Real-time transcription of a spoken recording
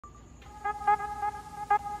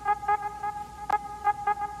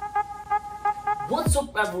What's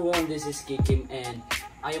up everyone, this is Kikim and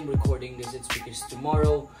I am recording this. It's because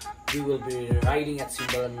tomorrow we will be riding at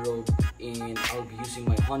Simbalan Road and I'll be using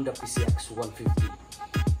my Honda PCX 150.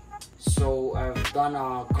 So I've done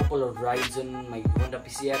a couple of rides on my Honda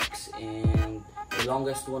PCX and the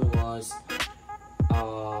longest one was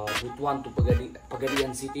Route 1 to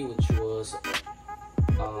Pagadian City, which was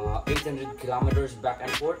 800 kilometers back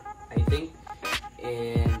and forth, I think.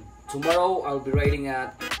 And tomorrow I'll be riding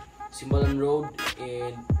at Simbalan Road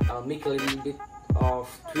and I'll make a little bit of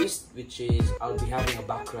twist, which is I'll be having a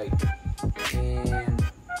back ride. And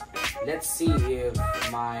let's see if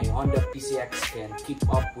my Honda PCX can keep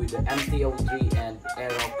up with the MT-03 and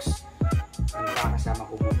Aerox ang kakasama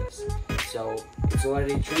ko bukas. So it's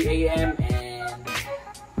already 3 AM and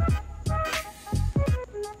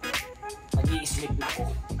nag-i-sleep na ako.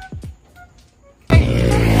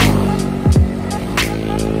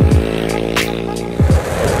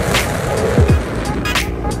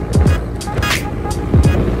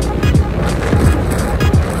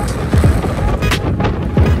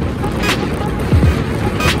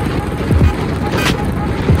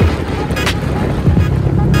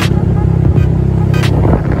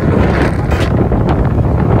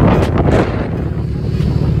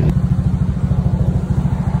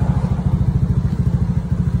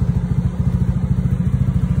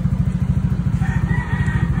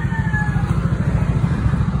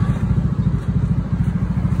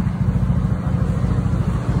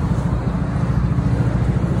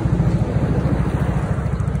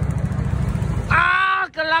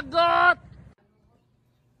 Kalagot!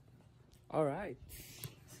 All right.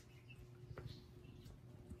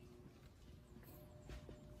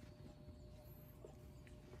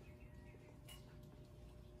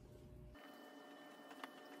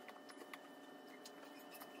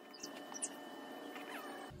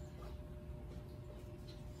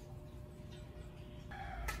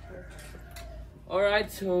 All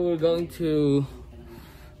right, so we're going to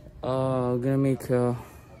gonna make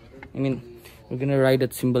we're gonna ride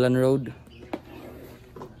at Simbalan Road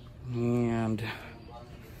and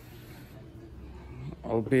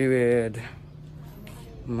I'll be with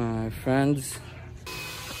my friends.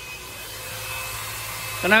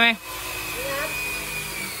 Taname.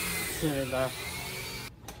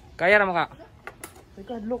 Kaya naman ka?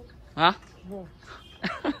 Ikadlok. Ha?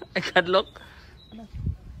 Ikadlok?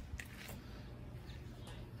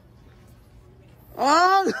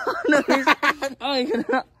 Oh! Ay,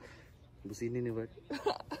 kana. Businin ni Bart.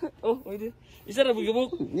 Oh, pwede. Isa na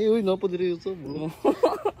bigabok. Ni uy, napa diri uso, bro.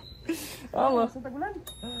 Ama, sa tagulan.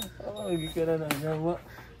 Lagi ka na nagawa.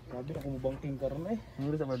 Sabi ako mo bangking karon eh.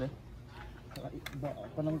 Nguri sa bade.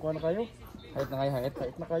 Panang kuha na kayo. Hayat na kayo, hayat.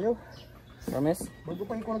 Kahit na kayo. Promise? Bago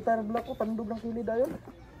pa yung konektar block ko, tandog ng kilid ayon.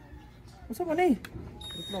 Usa man eh.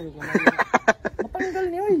 Matanggal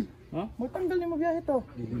ni oy. Ha? Matanggal ni magbiyahe to.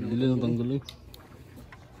 Dili nang tanggal eh.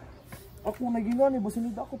 Ako nagingan eh, basin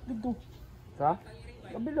nida ako dito. Sa?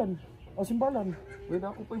 Kabilan. O Simbalan. Pwede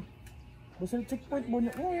ako pa eh. Basin checkpoint mo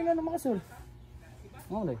niya. Oh, yun na naman kasir.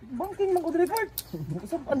 Ano na eh? Banking man ko diri part.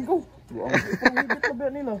 Saan ko? Ipang higit na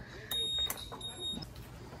ba nila?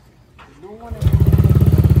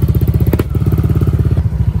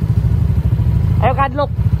 Ayo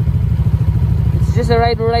kadlok. It's just a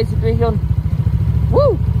ride situation.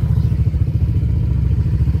 Woo!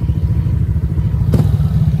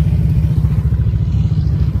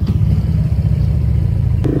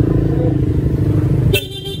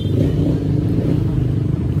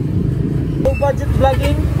 Low budget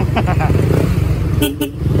vlogging.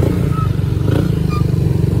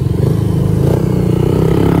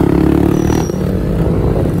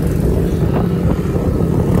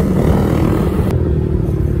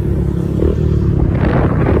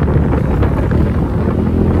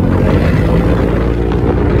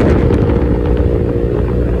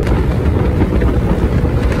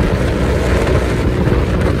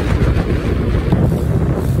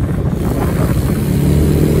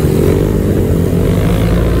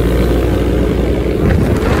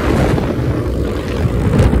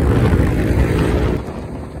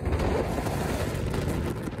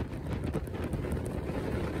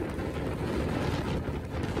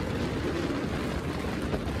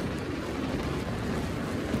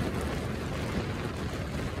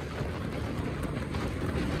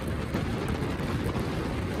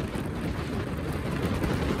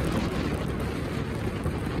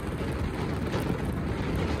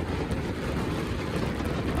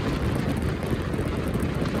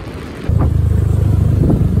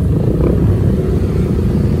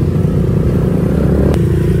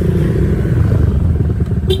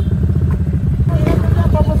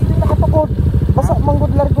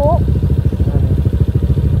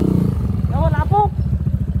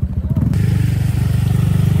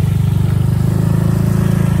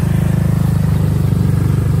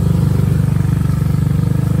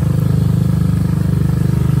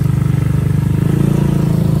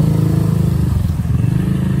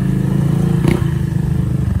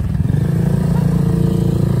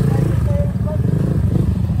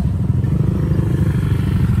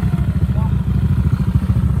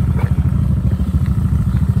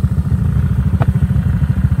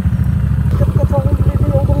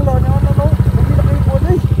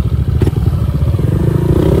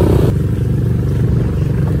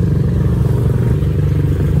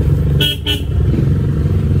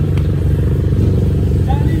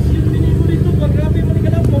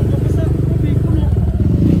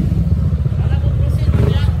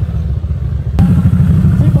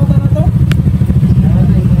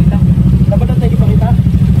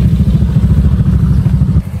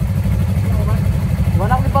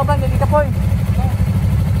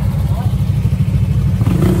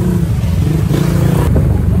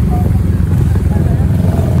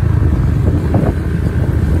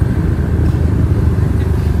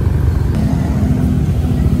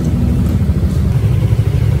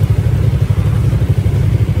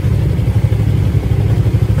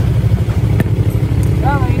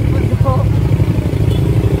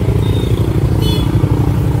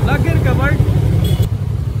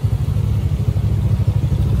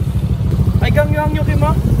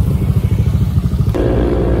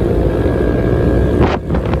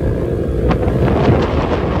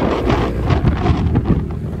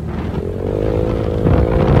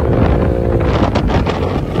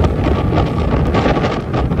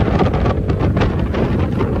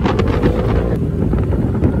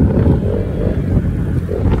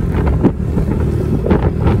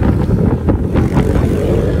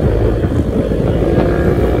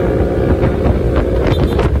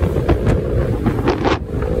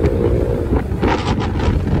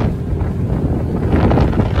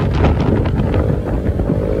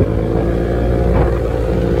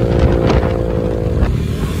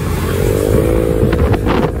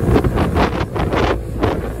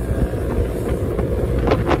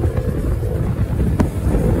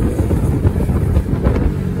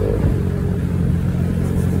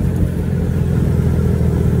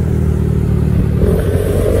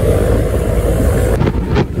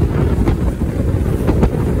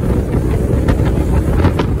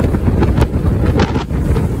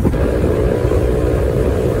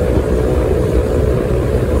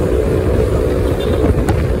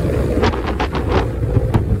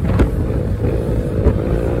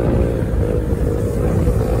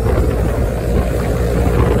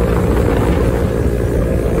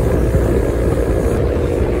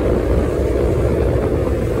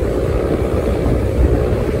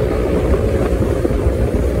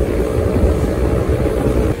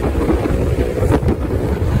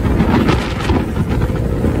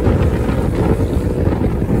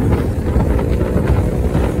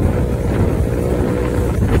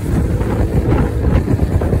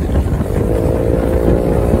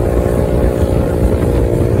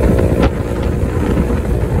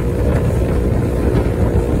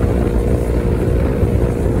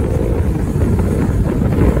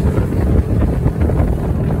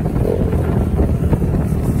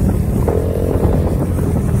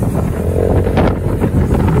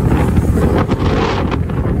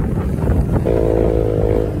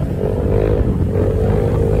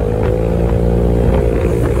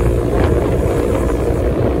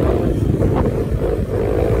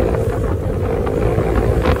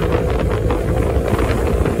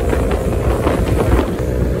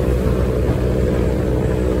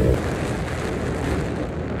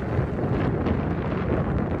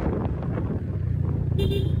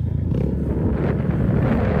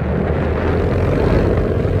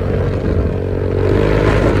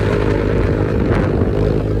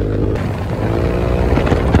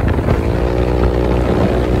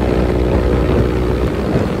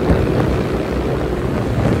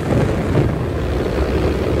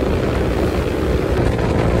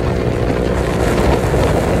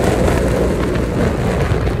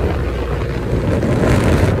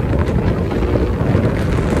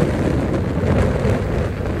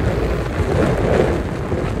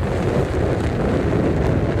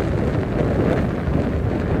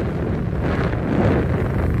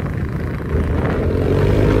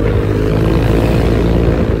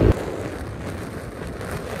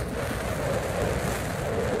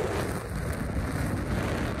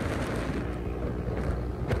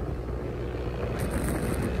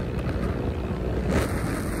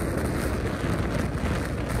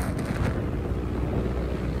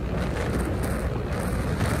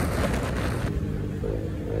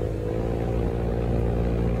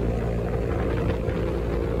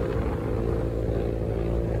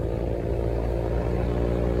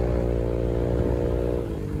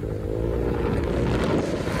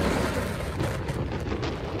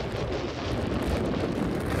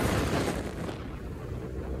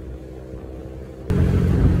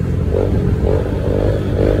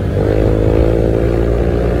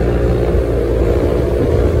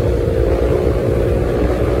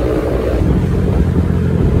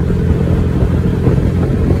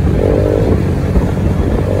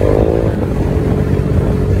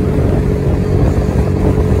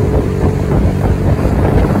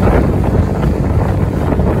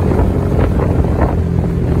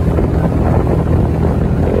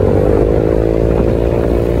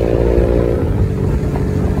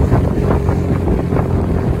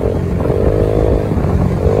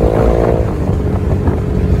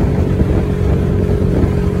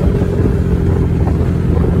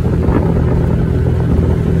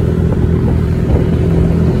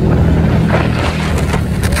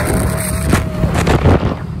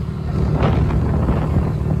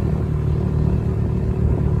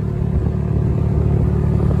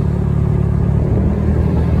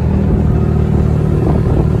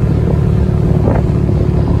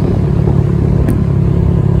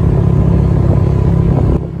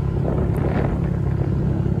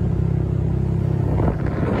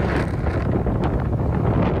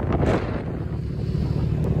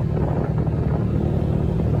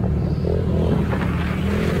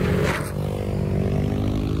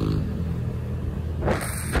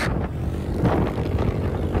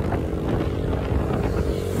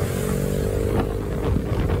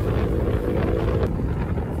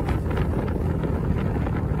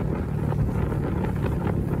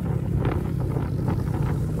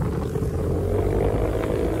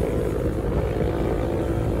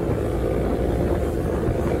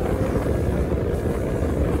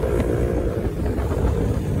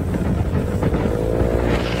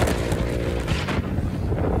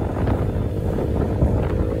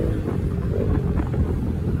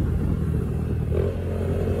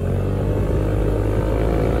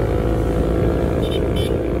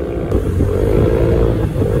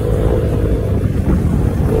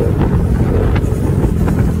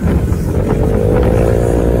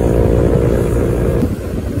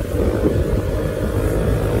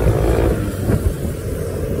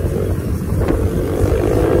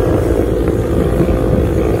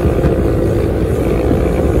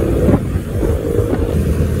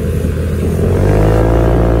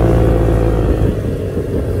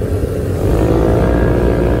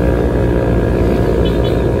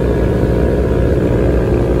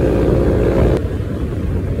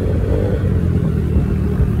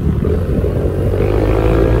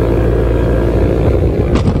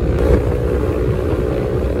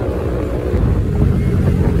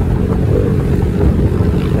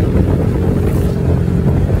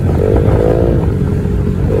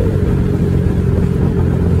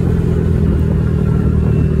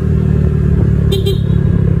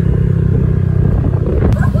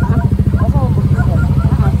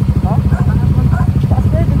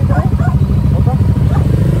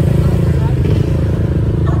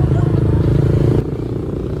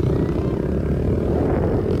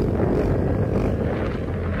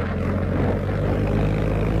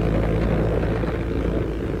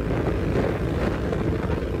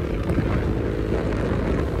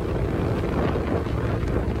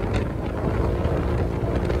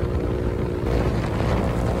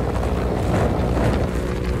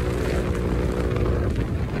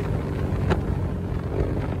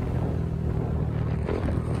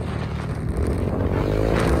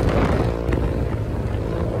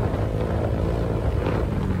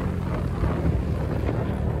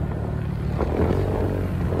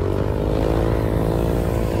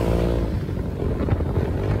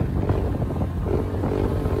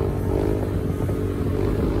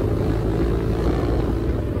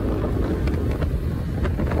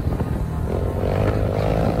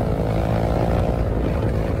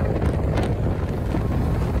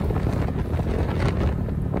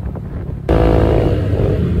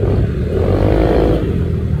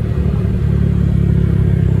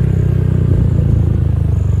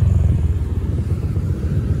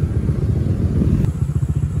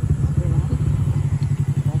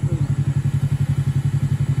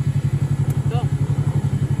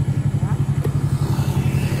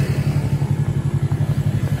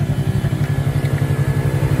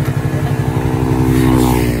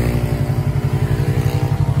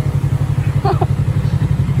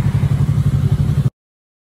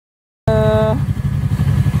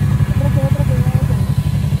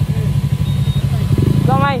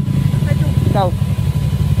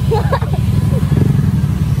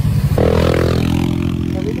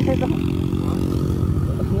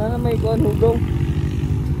 Na may kuan hugong.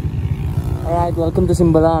 Alright, welcome to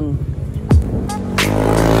Simbalan.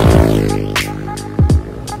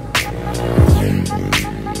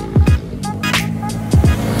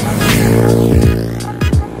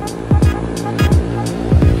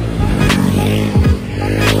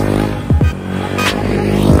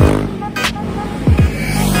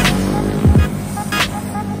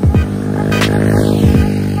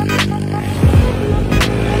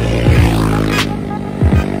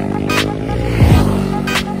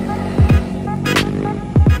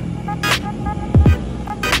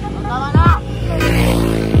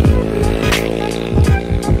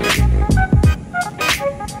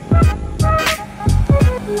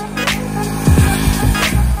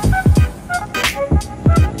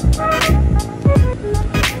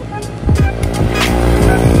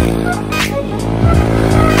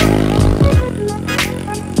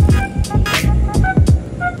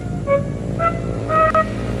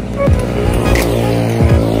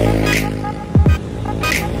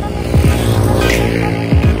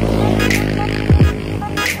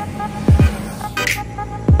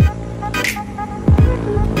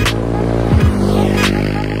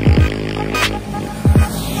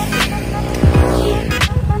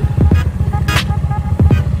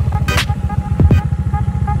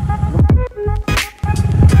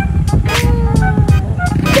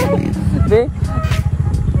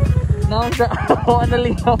 Naon sa ako na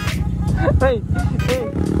lingaw. Hey, hey.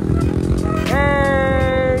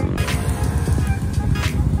 Hey.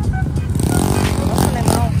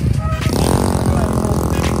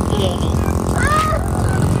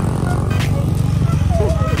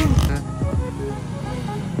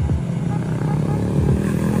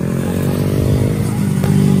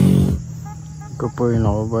 Kapoy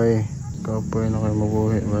na ako bay. Kapoy na kayo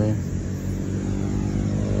mabuhi bay.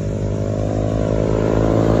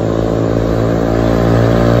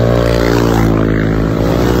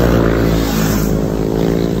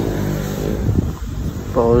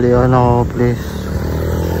 Paulihan ako please.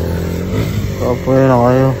 Kapoy na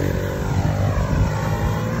kayo.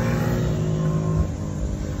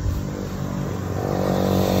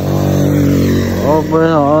 Kapoy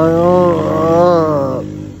na kayo.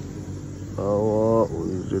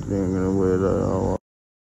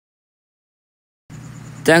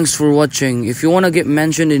 Thanks for watching. If you want to get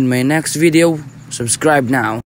mentioned in my next video, subscribe now.